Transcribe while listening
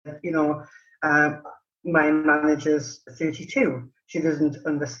uh, my manager's 32. She doesn't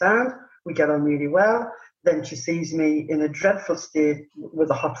understand. We get on really well. Then she sees me in a dreadful state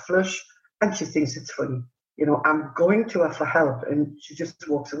with a hot flush, and she thinks it's funny. I'm going to her for help, and she just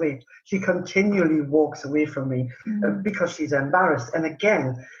walks away. She continually walks away from me because she's embarrassed. And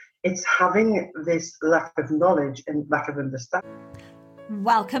again, it's having this lack of knowledge and lack of understanding.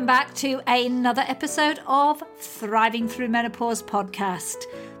 Welcome back to another episode of Thriving Through Menopause podcast,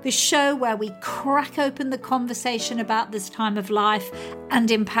 the show where we crack open the conversation about this time of life and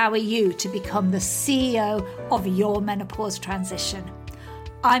empower you to become the CEO of your menopause transition.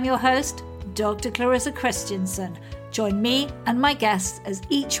 I'm your host, Dr. Clarissa Christensen. Join me and my guests as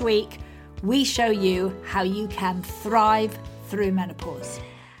each week we show you how you can thrive through menopause.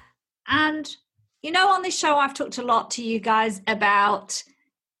 And on this show, I've talked a lot to you guys about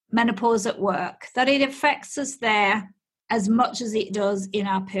menopause at work, that it affects us there as much as it does in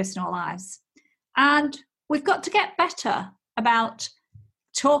our personal lives. And we've got to get better about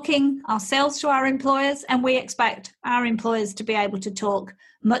talking ourselves to our employers, and we expect our employers to be able to talk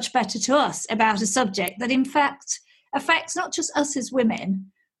much better to us about a subject that in fact affects not just us as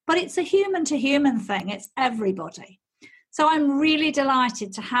women, but it's a human-to-human thing. It's everybody. So I'm really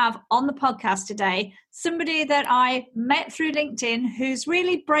delighted to have on the podcast today somebody that I met through LinkedIn who's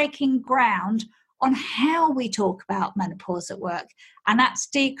really breaking ground on how we talk about menopause at work, and that's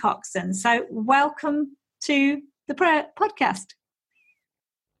Dee Coxon. So welcome to the podcast.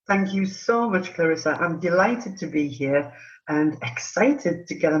 Thank you so much, Clarissa. I'm delighted to be here and excited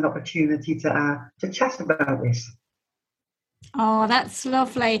to get an opportunity to chat about this. Oh, that's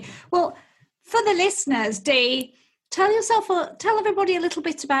lovely. Well, for the listeners, Dee, tell everybody a little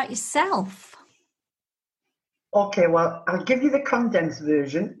bit about yourself. Okay, well, I'll give you the condensed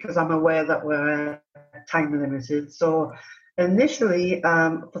version because I'm aware that we're time limited. So initially,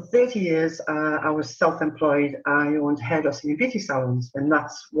 for 30 years, I was self-employed. I owned hairdressing and beauty salons, and that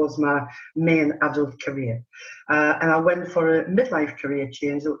was my main adult career. And I went for a midlife career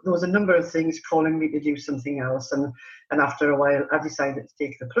change. There was a number of things calling me to do something else, and after a while, I decided to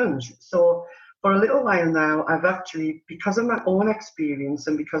take the plunge. So for a little while now, I've actually, because of my own experience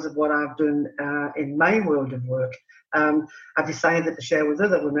and because of what I've done in my world of work, I decided to share with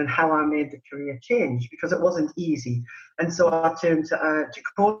other women how I made the career change, because it wasn't easy. And so I turned to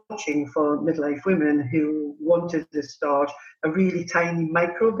coaching for midlife women who wanted to start a really tiny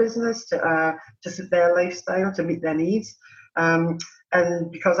micro business to suit their lifestyle, to meet their needs.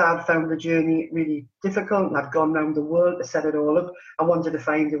 And because I'd found the journey really difficult and I'd gone around the world to set it all up, I wanted to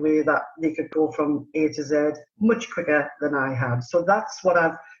find a way that they could go from A to Z much quicker than I had. So that's what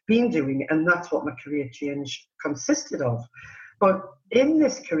I've been doing, and that's what my career change consisted of. But in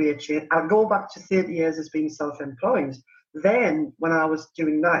this career change, I'll go back to 30 years as being self-employed. Then when I was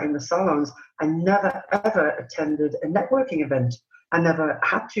doing that in the salons, I never ever attended a networking event. I never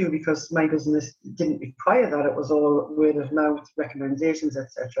had to, because my business didn't require that. It was all word of mouth, recommendations,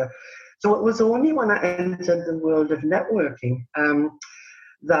 etc. So it was only when I entered the world of networking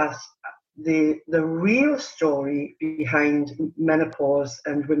that the real story behind menopause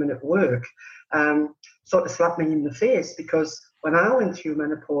and women at work sort of slapped me in the face, because when I went through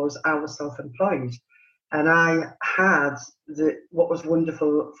menopause, I was self-employed. And I had what was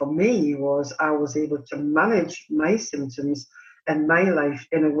wonderful for me was I was able to manage my symptoms and my life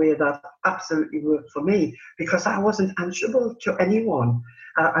in a way that absolutely worked for me, because I wasn't answerable to anyone.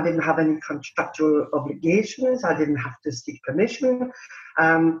 I didn't have any contractual obligations. I didn't have to seek permission.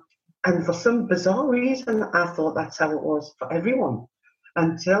 And for some bizarre reason, I thought that's how it was for everyone.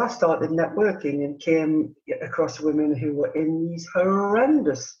 Until I started networking and came across women who were in these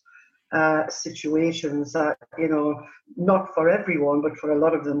horrendous situations that, not for everyone, but for a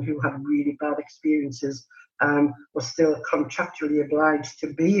lot of them who had really bad experiences, were still contractually obliged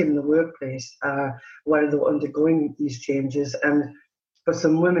to be in the workplace while they were undergoing these changes. And for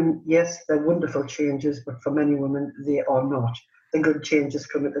some women, yes, they're wonderful changes, but for many women, they are not. The good changes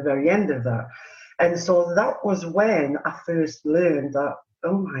come at the very end of that. And so that was when I first learned that,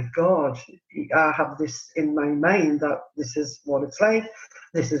 oh my God, I have this in my mind that this is what it's like,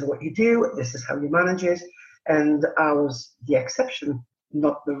 this is what you do, this is how you manage it. And I was the exception,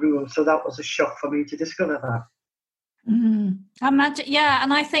 not the rule. So that was a shock for me to discover that. Imagine, yeah,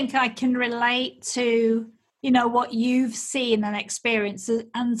 and I think I can relate to, what you've seen and experienced,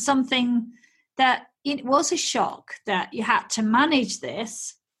 and something that it was a shock that you had to manage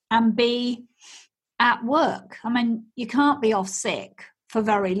this and be at work. I mean, you can't be off sick for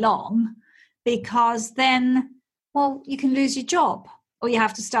very long, because then, you can lose your job. or you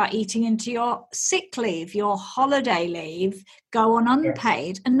have to start eating into your sick leave, your holiday leave, go on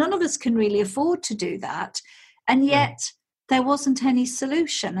unpaid. Yes. And none of us can really afford to do that. And yet there wasn't any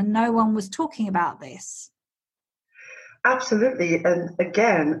solution and no one was talking about this. Absolutely. And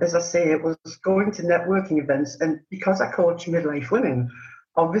again, as I say, it was going to networking events. And because I coach midlife women,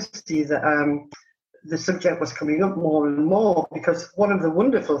 obviously the subject was coming up more and more, because one of the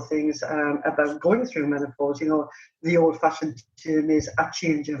wonderful things about going through menopause, the old-fashioned term is a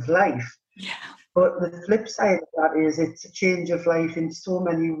change of life. Yeah. But the flip side of that is it's a change of life in so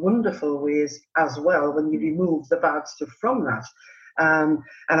many wonderful ways as well when you remove the bad stuff from that. And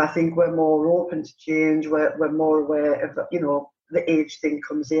I think we're more open to change. We're more aware of, the age thing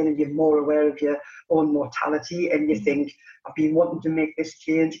comes in, and you're more aware of your own mortality, and you think, I've been wanting to make this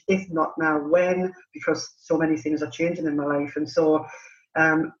change, if not now, when? Because so many things are changing in my life. And so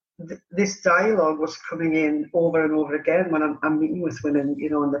this dialogue was coming in over and over again when I'm meeting with women,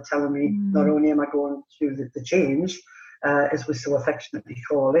 and they're telling me, not only am I going through the change, as we so affectionately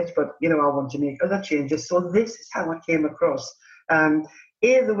call it, but, I want to make other changes. So this is how I came across A,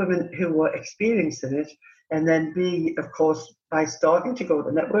 the women who were experiencing it, and then B, of course, by starting to go to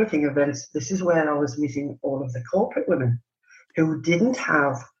networking events, this is where I was meeting all of the corporate women who didn't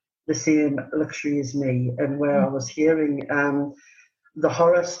have the same luxury as me, and where I was hearing the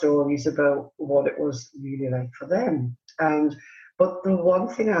horror stories about what it was really like for them. But the one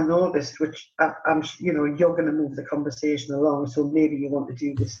thing I noticed, which I'm, you're going to move the conversation along, so maybe you want to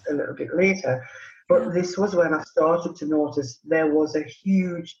do this a little bit later, but this was when I started to notice there was a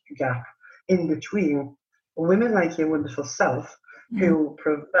huge gap in between women like your wonderful self, who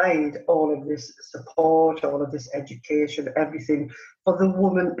provide all of this support, all of this education, everything for the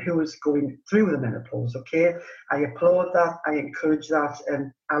woman who is going through the menopause, okay? I applaud that, I encourage that,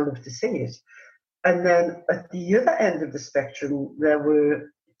 and I love to see it. And then at the other end of the spectrum, there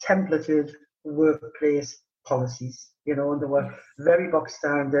were templated workplace policies, and they were very box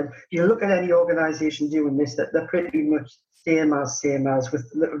standard. You look at any organisation doing this, that they're pretty much same as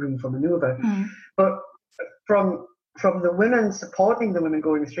with little room for manoeuvre. But from the women supporting the women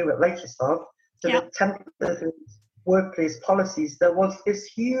going through it, like yourself, to the templated workplace policies, there was this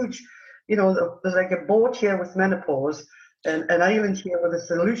huge, there's like a boat here with menopause, and an island here with a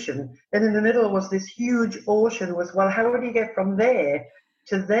solution, and in the middle was this huge ocean with, well, how do you get from there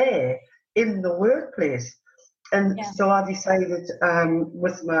to there in the workplace? And so I decided,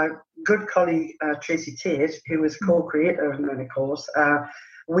 with my good colleague Tracy Tate, who is co-creator of Menopause,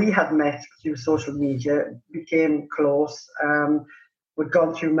 we had met through social media, became close. We'd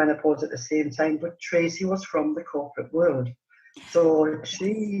gone through menopause at the same time, but Tracy was from the corporate world. So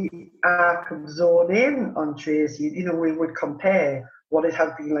I could zone in on Tracy. We would compare what it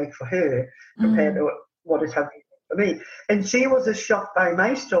had been like for her compared to what it had been for me. And she was as shocked by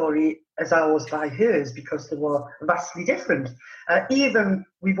my story as I was by hers, because they were vastly different. Even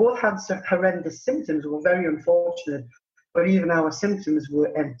we both had some horrendous symptoms. We were very unfortunate, but even our symptoms were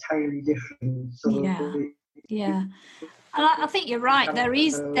entirely different. So And I think you're right. There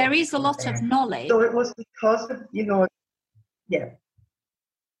is a lot of knowledge. So it was because of,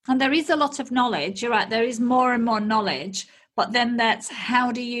 And there is a lot of knowledge. You're right. There is more and more knowledge. But then that's,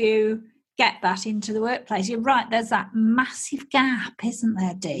 how do you get that into the workplace? You're right. There's that massive gap, isn't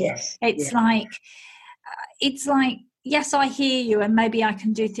there, Dee? Yes. It's like, yes, I hear you, and maybe I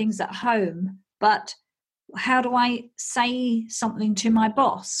can do things at home, but how do I say something to my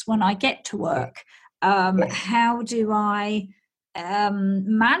boss when I get to work? How do I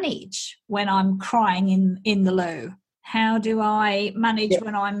manage when I'm crying in the loo? How do I manage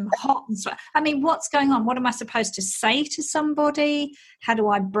when I'm hot and sweat? I mean, what's going on? What am I supposed to say to somebody? How do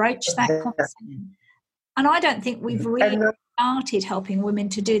I broach that conversation? And I don't think we've really started helping women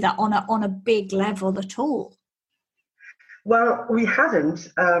to do that on a big level at all. Well, we hadn't.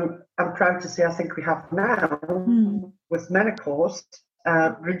 I'm proud to say I think we have now with menopause,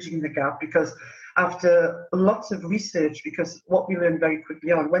 bridging the gap, because after lots of research, because what we learned very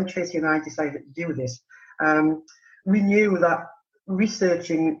quickly on, when Tracy and I decided to do this, we knew that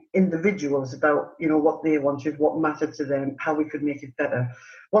researching individuals about, what they wanted, what mattered to them, how we could make it better.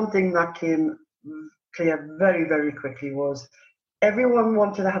 One thing that came clear very, very quickly was everyone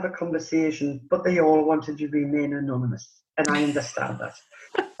wanted to have a conversation, but they all wanted to remain anonymous. And I understand that.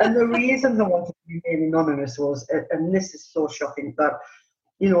 And the reason they wanted to remain anonymous was, and this is so shocking, that,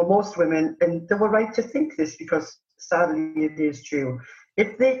 most women, and they were right to think this, because sadly it is true,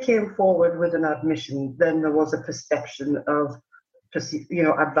 if they came forward with an admission, then there was a perception of,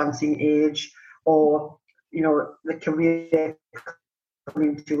 advancing age, or, the career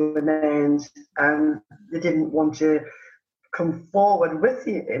coming to an end, and they didn't want to come forward with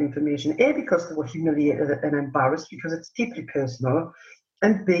the information, A, because they were humiliated and embarrassed because it's deeply personal,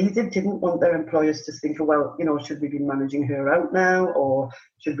 and B, they didn't want their employers to think, well, should we be managing her out now, or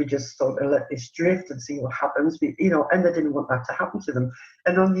should we just sort of let this drift and see what happens? And they didn't want that to happen to them.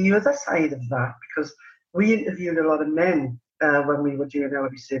 And on the other side of that, because we interviewed a lot of men when we were doing our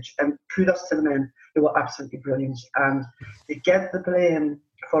research, and kudos to the men who were absolutely brilliant, and they get the blame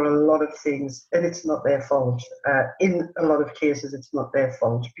for a lot of things, and it's not their fault. In a lot of cases, it's not their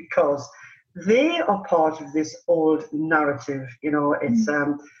fault because they are part of this old narrative. It's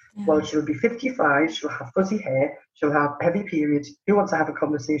well, she'll be 55, she'll have fuzzy hair, she'll have heavy periods. Who wants to have a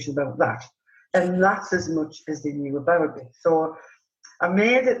conversation about that? And that's as much as they knew about it. So I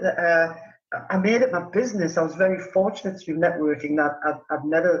made it my business. I was very fortunate through networking that I've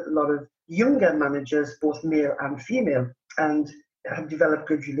met a lot of younger managers, both male and female, and have developed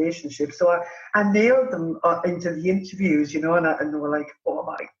good relationships. So I nailed them into the interviews, and they were like, oh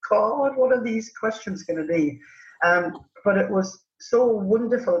my God, what are these questions going to be? But it was so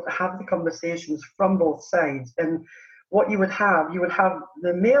wonderful to have the conversations from both sides. And what you would have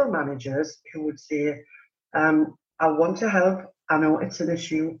the male managers who would say, I want to help. I know it's an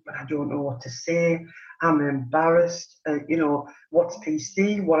issue, but I don't know what to say. I'm embarrassed. What's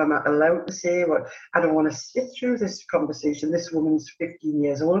PC? What am I allowed to say? I don't want to sit through this conversation. This woman's 15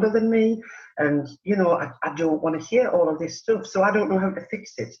 years older than me. And, I don't want to hear all of this stuff. So I don't know how to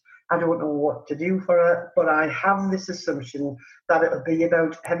fix it. I don't know what to do for her. But I have this assumption that it'll be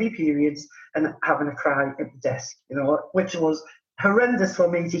about heavy periods and having a cry at the desk, which was horrendous for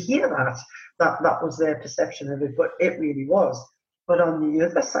me to hear that was their perception of it. But it really was. But on the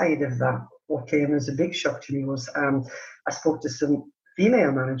other side of that, what came as a big shock to me was I spoke to some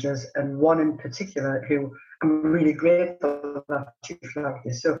female managers, and one in particular who I'm really grateful that she flagged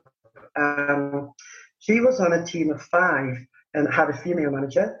this up. She was on a team of 5 and had a female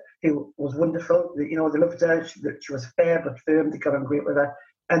manager who was wonderful. They loved her. She was fair but firm. They got on great with her.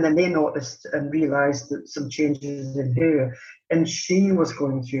 And then they noticed and realised that some changes in her, and she was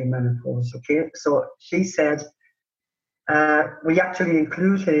going through menopause. Okay, so she said, we actually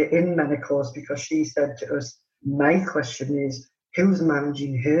include her in menopause because she said to us, my question is, who's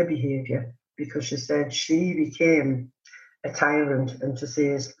managing her behaviour? Because she said she became a tyrant, and she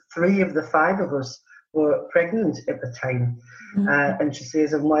says 3 of the 5 of us were pregnant at the time. And she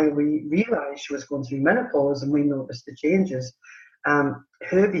says, and while we realised she was going through menopause and we noticed the changes,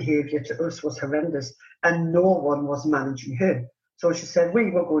 her behaviour to us was horrendous and no one was managing her. So she said,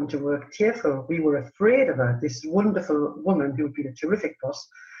 we were going to work tearful. We were afraid of her, this wonderful woman who had been a terrific boss.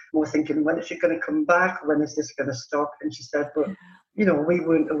 We were thinking, when is she going to come back? When is this going to stop? And she said, but, we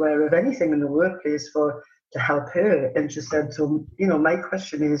weren't aware of anything in the workplace to help her. And she said, so, my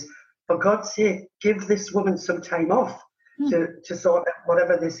question is, for God's sake, give this woman some time off to sort out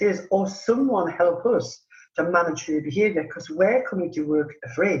whatever this is, or someone help us to manage her behaviour, because we're coming to work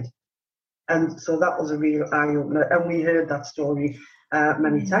afraid. And so that was a real eye-opener. And we heard that story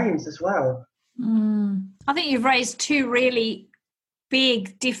many times as well. I think you've raised 2 really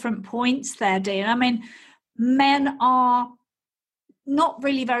big, different points there, Dean. I mean, men are not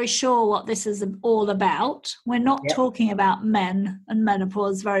really very sure what this is all about. We're not talking about men and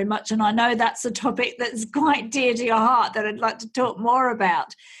menopause very much. And I know that's a topic that's quite dear to your heart that I'd like to talk more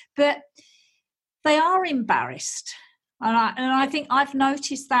about. But they are embarrassed. And I think I've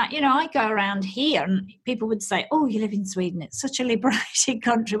noticed that, I go around here and people would say, oh, you live in Sweden. It's such a liberated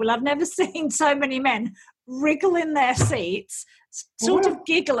country. Well, I've never seen so many men wriggle in their seats, sort of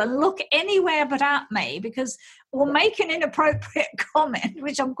giggle and look anywhere but at me or make an inappropriate comment,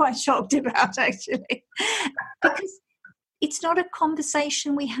 which I'm quite shocked about, actually, because it's not a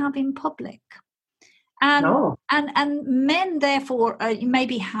conversation we have in public. And men, therefore,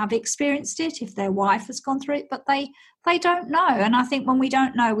 maybe have experienced it if their wife has gone through it, but they don't know. And I think when we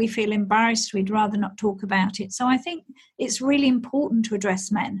don't know, we feel embarrassed. We'd rather not talk about it. So I think it's really important to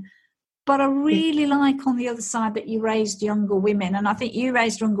address men. But I really like on the other side that you raised younger women. And I think you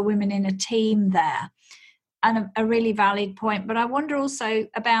raised younger women in a team there, and a really valid point. But I wonder also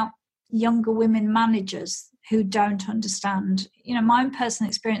about younger women managers who don't understand. My own personal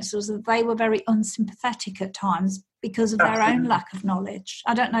experience was that they were very unsympathetic at times because of their own lack of knowledge.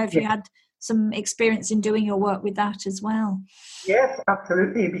 I don't know if you had some experience in doing your work with that as well. Yes,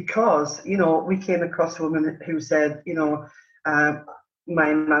 absolutely. Because, we came across a woman who said,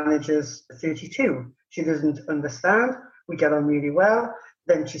 my manager's 32. She doesn't understand. We get on really well.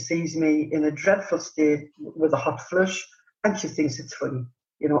 Then she sees me in a dreadful state with a hot flush and she thinks it's funny.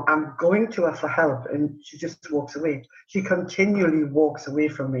 I'm going to her for help and she just walks away. She continually walks away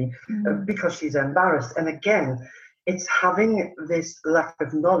from me because she's embarrassed. And again, it's having this lack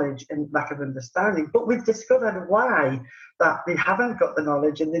of knowledge and lack of understanding. But we've discovered why that they haven't got the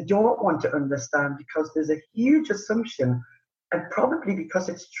knowledge and they don't want to understand, because there's a huge assumption, and probably because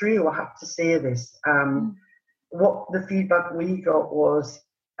it's true, I have to say this. What the feedback we got was,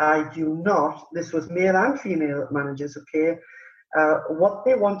 this was male and female managers, okay? What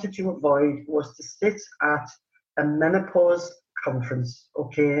they wanted to avoid was to sit at a menopause conference,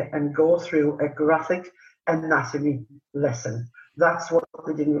 okay, and go through a graphic anatomy lesson. That's what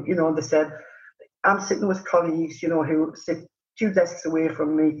they didn't, they said, I'm sitting with colleagues, who sit 2 desks away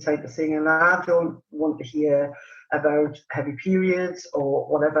from me type of thing, and I don't want to hear about heavy periods or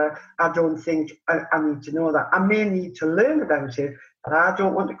whatever. I don't think I need to know that. I may need to learn about it, but I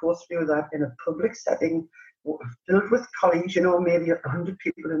don't want to go through that in a public setting filled with colleagues, maybe 100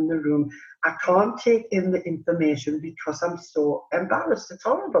 people in the room. I can't take in the information because I'm so embarrassed. It's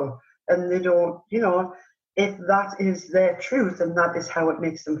horrible. And they don't, if that is their truth and that is how it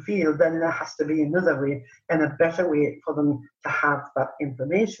makes them feel, then there has to be another way and a better way for them to have that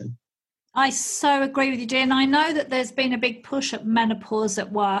information. I so agree with you, dear. And I know that there's been a big push at menopause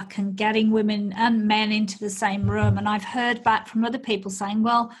at work and getting women and men into the same room. And I've heard back from other people saying,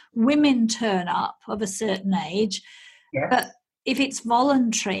 well, women turn up of a certain age, yes, but if it's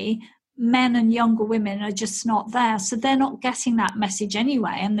voluntary, men and younger women are just not there. So they're not getting that message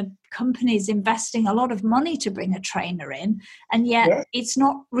anyway. And the company's investing a lot of money to bring a trainer in. And yet yes, it's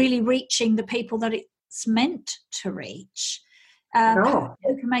not really reaching the people that it's meant to reach. No.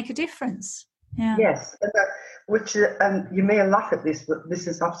 Who can make a difference. Yeah. Yes, and you may laugh at this, but this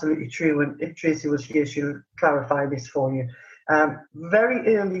is absolutely true. And if Tracy was here, she'll clarify this for you.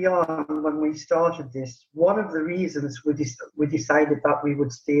 Very early on, when we started this, one of the reasons we decided that we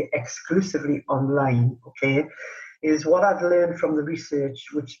would stay exclusively online, okay, is what I'd learned from the research,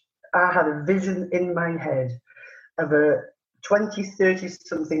 which I had a vision in my head of a 20,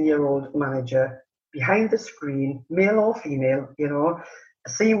 30-something-year-old manager behind the screen, male or female,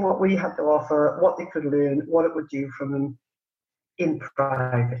 seeing what we had to offer, what they could learn, what it would do for them in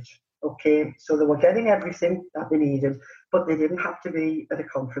private. Okay, so they were getting everything that they needed, but they didn't have to be at a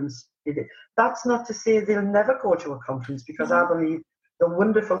conference. That's not to say they'll never go to a conference, because I believe the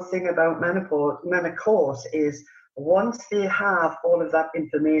wonderful thing about menopause is once they have all of that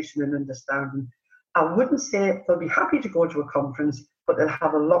information and understanding, I wouldn't say they'll be happy to go to a conference, but they'll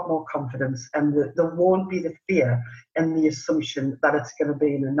have a lot more confidence, and there won't be the fear and the assumption that it's going to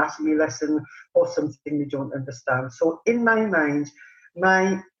be an anatomy lesson or something they don't understand. So in my mind,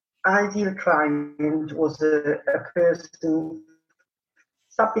 my ideal client was a person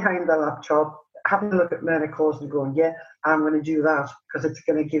sat behind their laptop, having a look at menopause and going, yeah, I'm going to do that because it's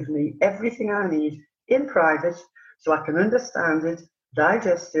going to give me everything I need in private so I can understand it,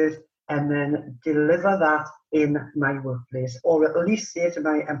 digest it, and then deliver that in my workplace, or at least say to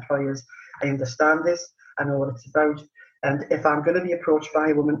my employers, I understand this, I know what it's about, and if I'm going to be approached by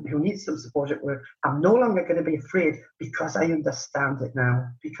a woman who needs some support at work, I'm no longer going to be afraid because I understand it now.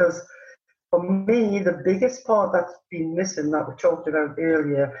 Because for me, the biggest part that's been missing, that we talked about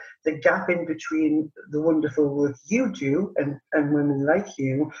earlier, the gap in between the wonderful work you do and women like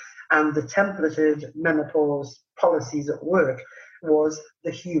you and the templated menopause policies at work, was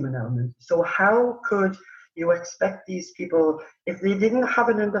the human element. So how could you expect these people, if they didn't have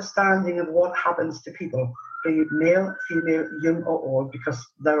an understanding of what happens to people, be it male, female, young or old, because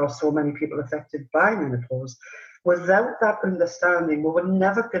there are so many people affected by menopause, without that understanding, we were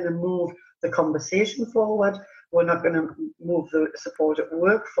never going to move the conversation forward, we're not going to move the support at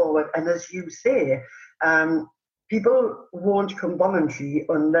work forward. And as you say, people won't come voluntary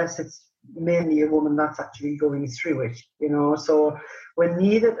unless it's mainly a woman that's actually going through it, so we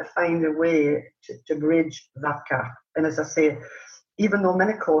needed to find a way to bridge that gap. And as I say, even though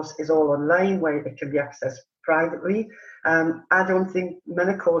menopause is all online where it can be accessed privately, I don't think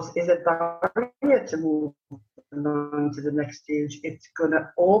menopause is a barrier to move on to the next stage. It's going to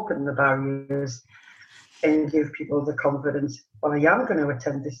open the barriers and give people the confidence, well, I am going to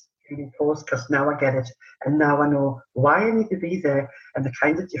attend this course because now I get it, and now I know why I need to be there and the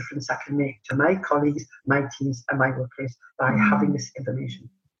kind of difference I can make to my colleagues, my teams and my workplace by having this information.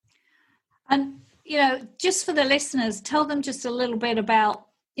 And just for the listeners, tell them just a little bit about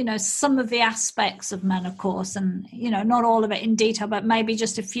some of the aspects of menopause, and not all of it in detail, but maybe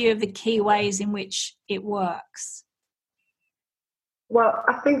just a few of the key ways in which it works. Well,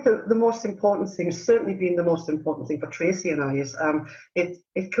 I think the most important thing, has certainly been the most important thing for Tracy and I, is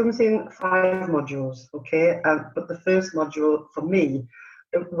it comes in 5 modules, okay? But the first module for me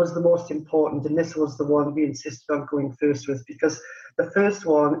it was the most important, and this was the one we insisted on going first with, because the first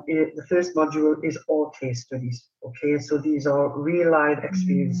module is all case studies. Okay, so these are real life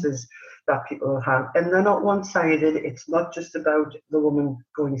experiences that people have, and they're not one-sided. It's not just about the woman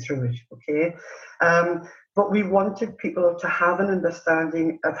going through it. Okay, but we wanted people to have an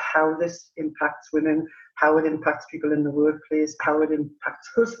understanding of how this impacts women, how it impacts people in the workplace, how it impacts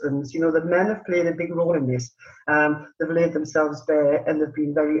husbands. You know, the men have played a big role in this. They've laid themselves bare, and they've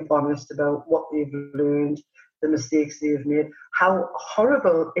been very honest about what they've learned, the mistakes they've made, how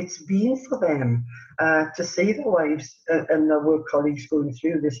horrible it's been for them to see their wives and their work colleagues going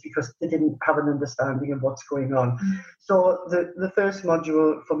through this because they didn't have an understanding of what's going on. So the first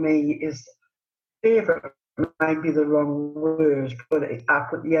module for me is favourite. Might be the wrong word, but I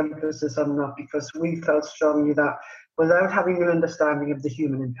put the emphasis on that because we felt strongly that without having an understanding of the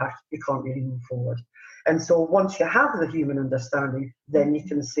human impact, you can't really move forward. And so once you have the human understanding, then you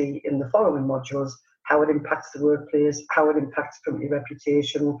can see in the following modules how it impacts the workplace, how it impacts company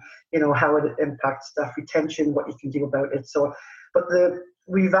reputation, you know, how it impacts staff retention, what you can do about it. So, but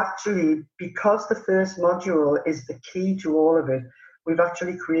we've actually, because the first module is the key to all of it, we've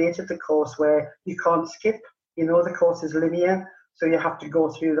actually created the course where you can't skip. You know, the course is linear, so you have to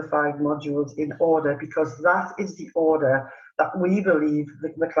go through the 5 modules in order, because that is the order that we believe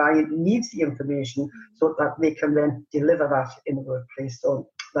the client needs the information so that they can then deliver that in the workplace. So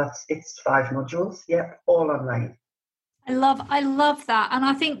it's 5 modules, all online. I love that. And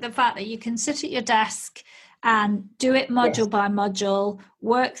I think the fact that you can sit at your desk and do it module by module,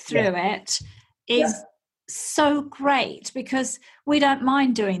 work through it is so great, because we don't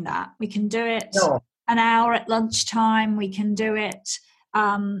mind doing that. We can do it an hour at lunchtime. We can do it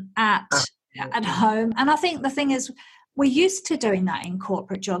at home. And I think the thing is, we're used to doing that in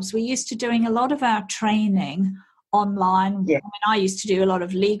corporate jobs. We're used to doing a lot of our training online. I mean, I used to do a lot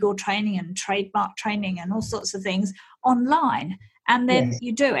of legal training and trademark training and all sorts of things online. And then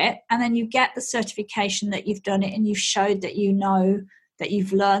you do it, and then you get the certification that you've done it, and you've showed that you know that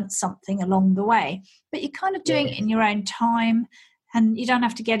you've learned something along the way. But you're kind of doing it in your own time, and you don't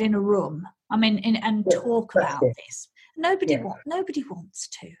have to get in a room. I mean, and talk about this. Nobody wants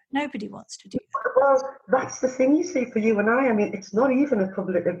to do that. Well, that's the thing, you see, for you and I mean, it's not even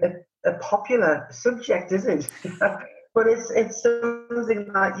a popular subject, is it? But it's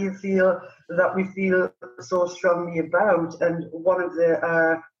something that we feel so strongly about. And one of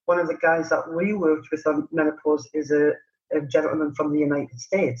the guys that we worked with on menopause is a gentleman from the United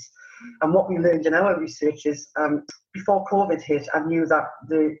States. And what we learned in our research is, before COVID hit, I knew that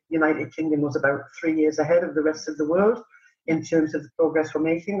the United Kingdom was about 3 years ahead of the rest of the world in terms of the progress we're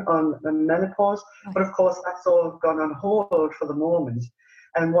making on menopause. But of course, that's all gone on hold for the moment.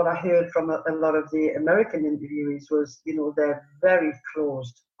 And what I heard from a lot of the American interviewees was, you know, they're very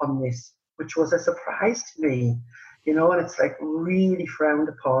closed on this, which was a surprise to me, you know, and it's like really frowned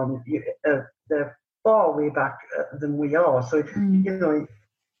upon. They're far way back than we are. So, you know, you've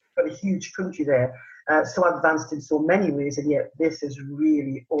got a huge country there, so advanced in so many ways, and yet this is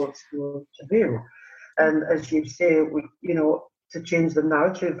really old school to do. And as you say, you know, to change the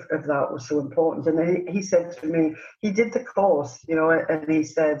narrative of that was so important. And he said to me, he did the course, you know, and he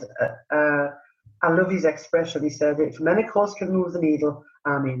said, I love his expression. He said, if menopause can move the needle,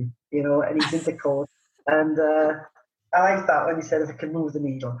 I'm in, you know, and he did the course. And I like that when he said, if it can move the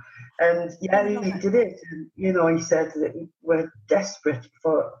needle. And he did it. And, you know, he said that we're desperate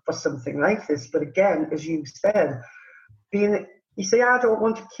for something like this. But again, as you said, you say, I don't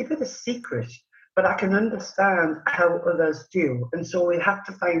want to keep it a secret, but I can understand how others do. And so we have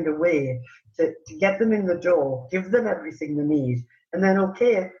to find a way to get them in the door, give them everything they need. And then,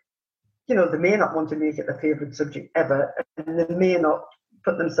 you know, they may not want to make it their favourite subject ever, and they may not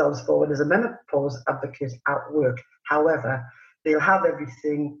put themselves forward as a menopause advocate at work. However, they'll have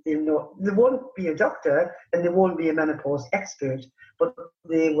everything. They'll know. They won't be a doctor and they won't be a menopause expert, but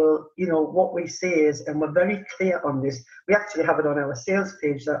they will, you know, what we say is, and we're very clear on this, we actually have it on our sales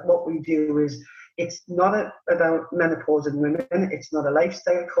page, that what we do is, it's not about menopause in women. It's not a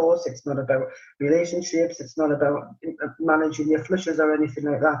lifestyle course. It's not about relationships. It's not about managing your flushes or anything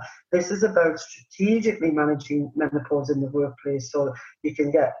like that. This is about strategically managing menopause in the workplace, so you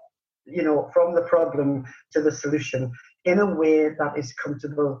can get, you know, from the problem to the solution in a way that is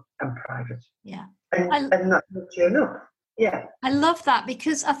comfortable and private. Yeah. And that will turn up. Yeah. I love that,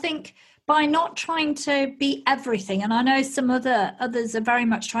 because I think by not trying to be everything, and I know some others are very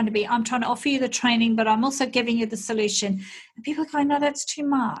much trying to be, I'm trying to offer you the training, but I'm also giving you the solution. And people are going, no, that's too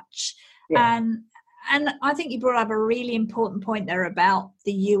much. Yeah. And I think you brought up a really important point there about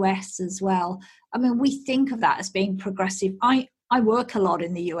the US as well. I mean, we think of that as being progressive. I I work a lot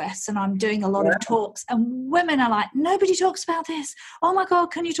in the US and I'm doing a lot of talks, and women are like, nobody talks about this. Oh my God,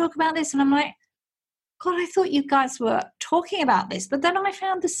 can you talk about this? And I'm like, God, I thought you guys were talking about this. But then I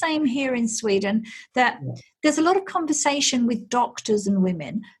found the same here in Sweden, that there's a lot of conversation with doctors and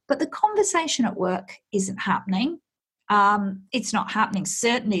women, but the conversation at work isn't happening. It's not happening,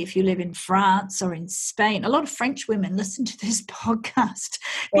 certainly if you live in France or in Spain. A lot of French women listen to this podcast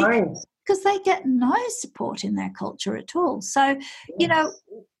because they get no support in their culture at all. So, you know,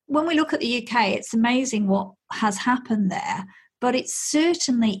 when we look at the UK, it's amazing what has happened there, but it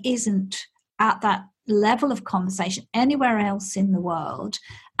certainly isn't at that level of conversation anywhere else in the world.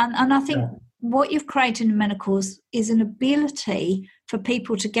 And I think what you've created in Menacause is an ability for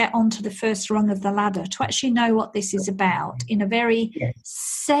people to get onto the first rung of the ladder, to actually know what this is about in a very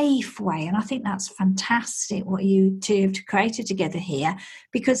safe way. And I think that's fantastic what you two have created together here,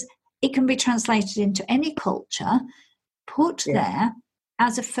 because it can be translated into any culture, put there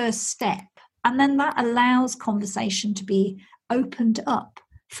as a first step. And then that allows conversation to be opened up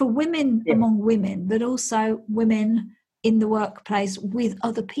for women among women, but also women in the workplace with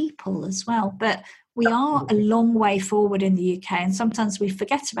other people as well. But we are a long way forward in the UK, and sometimes we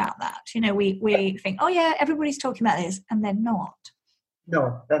forget about that. You know, we think, oh yeah, everybody's talking about this, and they're not.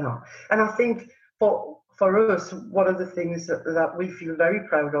 No, they're not. And I think for us, one of the things that we feel very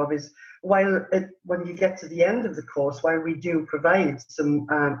proud of is, when you get to the end of the course, while we do provide some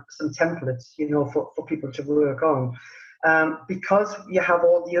templates, you know, for people to work on, because you have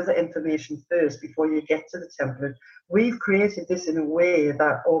all the other information first before you get to the template, we've created this in a way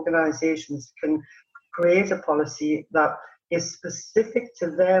that organizations can create a policy that is specific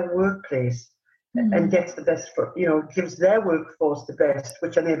to their workplace and gets the best gives their workforce the best,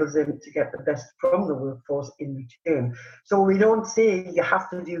 which enables them to get the best from the workforce in return. So we don't say you have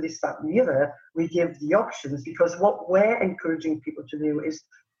to do this, that, and the other. We give the options, because what we're encouraging people to do is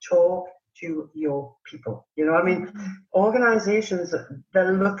talk to your people. You know, I mean, organizations,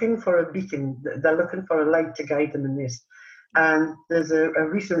 they're looking for a beacon, they're looking for a light to guide them in this. And there's a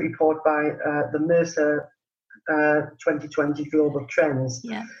recent report by the Mercer 2020 Global Trends.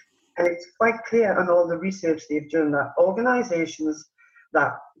 Yeah. And it's quite clear on all the research they've done that organizations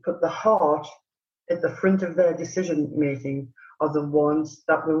that put the heart at the front of their decision making are the ones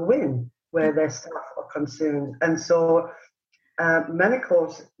that will win where their staff are concerned. And so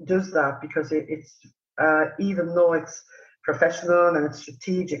Menacause does that, because it's even though it's professional and it's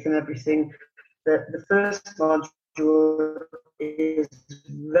strategic and everything, the first module is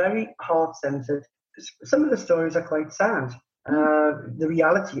very heart-centered. Some of the stories are quite sad. The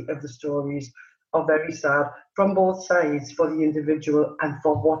reality of the stories are very sad from both sides, for the individual and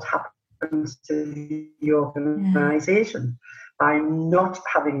for what happens to the organisation by not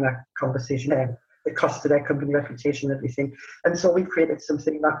having that conversation there. The cost to their company reputation and everything. And so we've created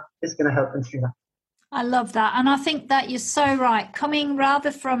something that is going to help them through that. I love that. And I think that you're so right. Coming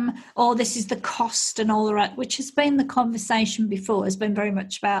rather from, this is the cost and all the right, which has been the conversation before, has been very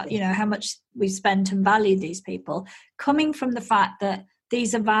much about, you know, how much we spent and value these people. Coming from the fact that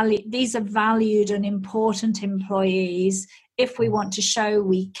these are valued and important employees. If we want to show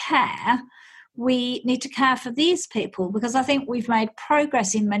we care, we need to care for these people, because I think we've made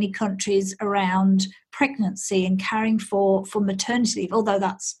progress in many countries around pregnancy and caring for maternity leave, although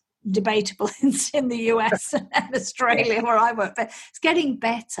that's debatable in the US and Australia where I work, but it's getting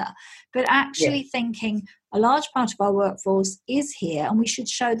better. But actually thinking a large part of our workforce is here, and we should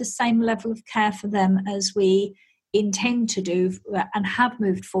show the same level of care for them as we intend to do and have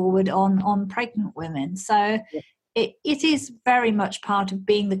moved forward on pregnant women. So it is very much part of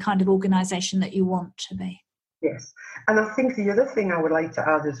being the kind of organisation that you want to be. Yes. And I think the other thing I would like to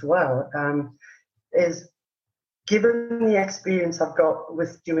add as well is, given the experience I've got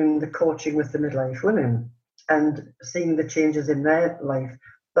with doing the coaching with the midlife women and seeing the changes in their life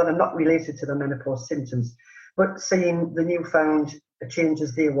that are not related to the menopause symptoms, but seeing the newfound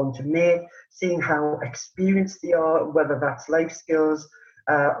changes they want to make, seeing how experienced they are, whether that's life skills,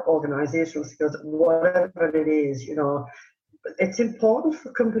 organizational skills, whatever it is, you know, it's important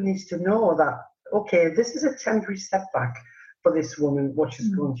for companies to know that, okay, this is a temporary setback for this woman, what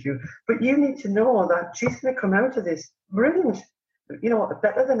she's going through, but you need to know that she's going to come out of this brilliant, you know,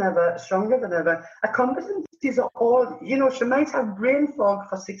 better than ever, stronger than ever. Her competencies are all, you know, she might have brain fog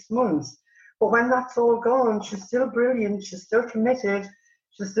for 6 months, but when that's all gone, she's still brilliant, she's still committed,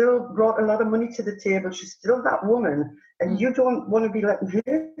 she's still brought a lot of money to the table, she's still that woman, and you don't want to be letting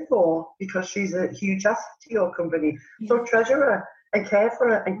her go because she's a huge asset to your company. So treasure her and care for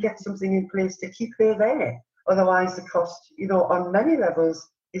her and get something in place to keep her there. Otherwise, the cost, you know, on many levels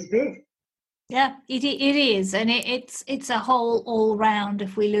is big. Yeah, it is, and it's a whole all round.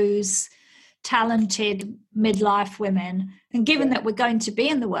 If we lose talented midlife women, and given that we're going to be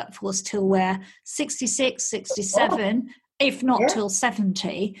in the workforce till we're 66, 67, if not till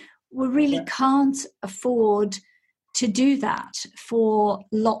 70, we really can't afford to do that for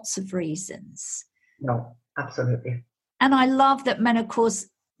lots of reasons. No, absolutely. And I love that menopause,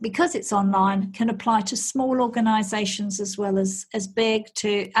 because it's online, can apply to small organizations as well as big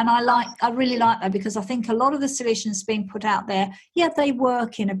too. And I really like that, because I think a lot of the solutions being put out there, they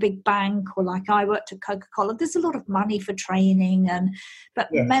work in a big bank, or like I worked at Coca-Cola. There's a lot of money for training, but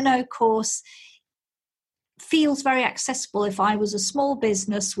menopause feels very accessible. If I was a small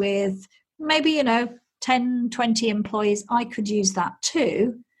business with maybe, 10, 20 employees, I could use that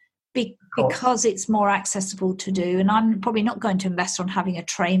too. Because it's more accessible to do, and I'm probably not going to invest on having a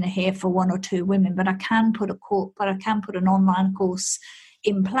trainer here for 1 or 2 women, but I can put an online course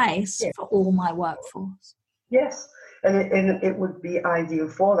in place for all my workforce. Yes, and it would be ideal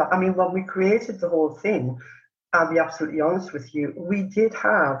for that. I mean, when we created the whole thing, I'll be absolutely honest with you, we did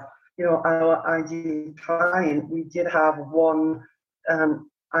have, our ideal client. We did have one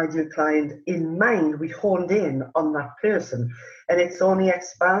ideal client in mind. We honed in on that person, and it's only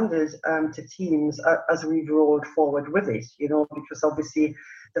expanded to teams as we've rolled forward with it, because obviously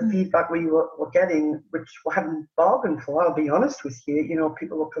the feedback we were getting, which we hadn't bargained for, I'll be honest with you,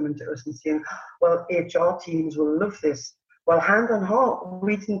 people were coming to us and saying, well, HR teams will love this. Well, hand on heart,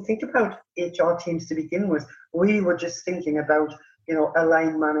 we didn't think about HR teams to begin with. We were just thinking about, a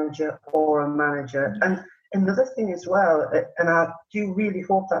line manager or a manager. And another thing as well, and I do really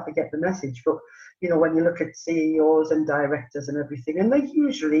hope that we get the message, but, when you look at CEOs and directors and everything, and they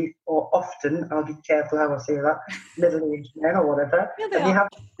usually, or often, I'll be careful how I say that, middle-aged men or whatever, and they have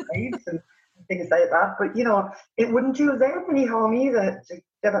wives and things like that, but, it wouldn't do them any harm either to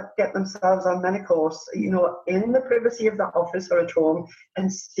get themselves on menopause, in the privacy of the office or at home,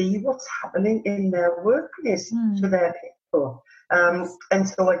 and see what's happening in their workplace to their people. And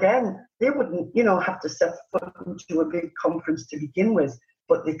so again, they wouldn't, have to set foot into a big conference to begin with,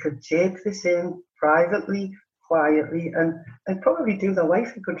 but they could take this in privately, quietly, and probably do their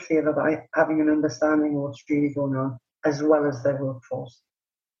wife a good favour by having an understanding of what's really going on, as well as their workforce.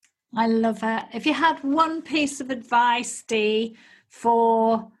 I love it. If you had one piece of advice, Dee,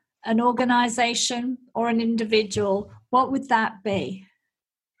 for an organisation or an individual, what would that be?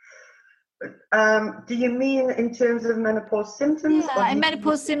 Do you mean in terms of menopause symptoms? Yeah, and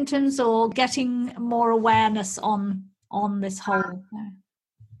menopause symptoms, or getting more awareness on this whole...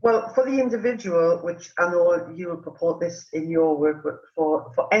 Well, for the individual, which I know you would purport this in your work, but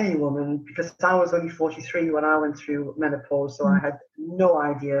for any woman, because I was only 43 when I went through menopause, so I had no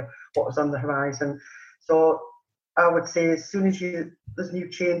idea what was on the horizon. So I would say, as soon as there's new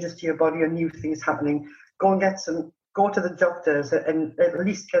changes to your body or new things happening, go to the doctors and at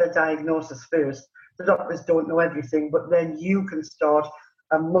least get a diagnosis first. The doctors don't know everything, but then you can start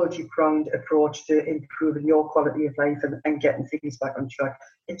a multi-pronged approach to improving your quality of life and getting things back on track.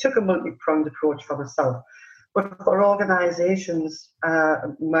 It took a multi-pronged approach for myself. But for organisations,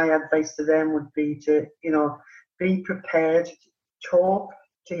 my advice to them would be to, be prepared to talk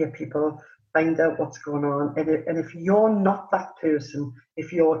to your people, find out what's going on. And if you're not that person,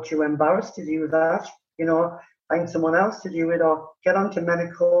 if you're too embarrassed to do that, find someone else to do it, or get onto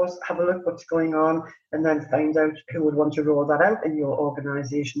Menopause, have a look what's going on, and then find out who would want to roll that out in your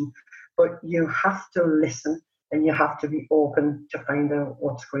organisation. But you have to listen, and you have to be open to find out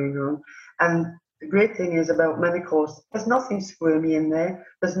what's going on. And the great thing is about menopause, there's nothing squirmy in there.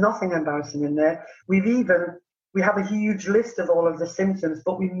 There's nothing embarrassing in there. We have a huge list of all of the symptoms,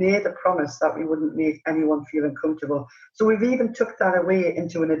 but we made a promise that we wouldn't make anyone feel uncomfortable. So we've even took that away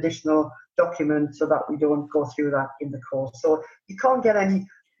into an additional document so that we don't go through that in the course. So you can't get any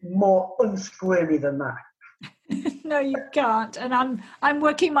more unsquirmy than that. No, you can't. And I'm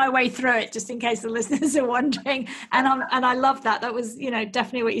working my way through it, just in case the listeners are wondering. And I love that. That was,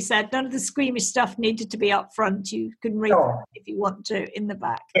 definitely what you said. None of the squeamish stuff needed to be up front. You can read it if you want to in the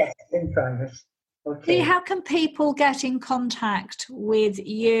back. Yes, in private. Okay. How can people get in contact with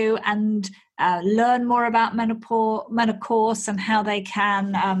you and learn more about Menopause and how they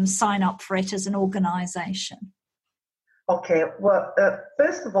can sign up for it as an organisation? Okay, well,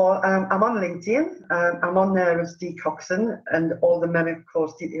 first of all, I'm on LinkedIn. I'm on there as Dee Coxon, and all the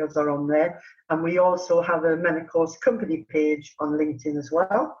Menopause details are on there. And we also have a Menopause company page on LinkedIn as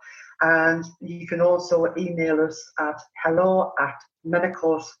well. And you can also email us at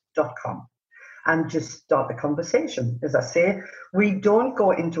hello@menopause.com. and just start the conversation. As I say, we don't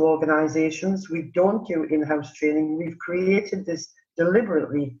go into organizations, we don't do in-house training. We've created this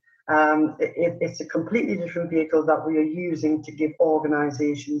deliberately It's a completely different vehicle that we are using to give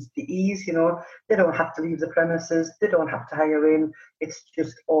organisations the ease. They don't have to leave the premises, they don't have to hire in. It's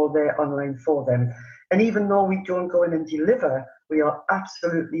just all there online for them. And even though we don't go in and deliver, we are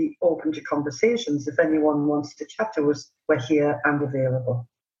absolutely open to conversations. If anyone wants to chat to us, we're here and available.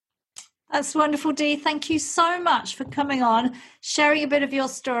 That's wonderful, Dee. Thank you so much for coming on, sharing a bit of your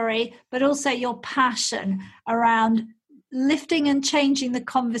story, but also your passion around lifting and changing the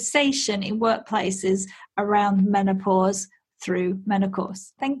conversation in workplaces around menopause through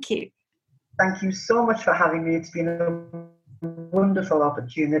Menocourse. Thank you. Thank you so much for having me. It's been a wonderful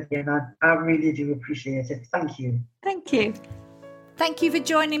opportunity, and I really do appreciate it. Thank you. Thank you. Thank you for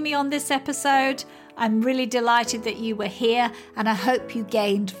joining me on this episode. I'm really delighted that you were here, and I hope you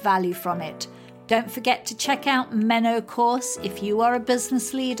gained value from it. Don't forget to check out Menocourse if you are a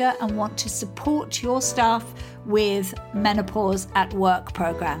business leader and want to support your staff with menopause at work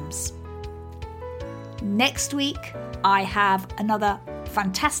programs. Next week, I have another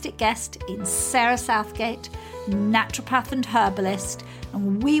fantastic guest in Sarah Southgate, naturopath and herbalist,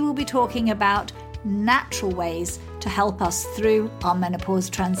 and we will be talking about natural ways to help us through our menopause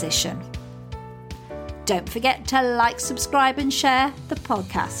transition. Don't forget to like, subscribe, and share the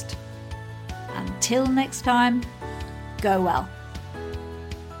podcast. Until next time, go well.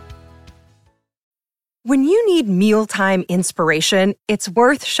 When you need mealtime inspiration, it's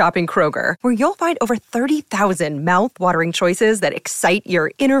worth shopping Kroger, where you'll find over 30,000 mouth-watering choices that excite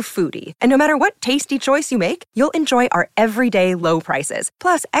your inner foodie. And no matter what tasty choice you make, you'll enjoy our everyday low prices,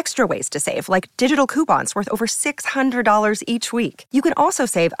 plus extra ways to save, like digital coupons worth over $600 each week. You can also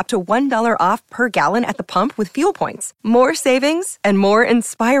save up to $1 off per gallon at the pump with fuel points. More savings and more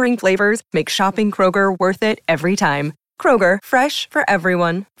inspiring flavors make shopping Kroger worth it every time. Kroger, fresh for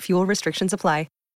everyone. Fuel restrictions apply.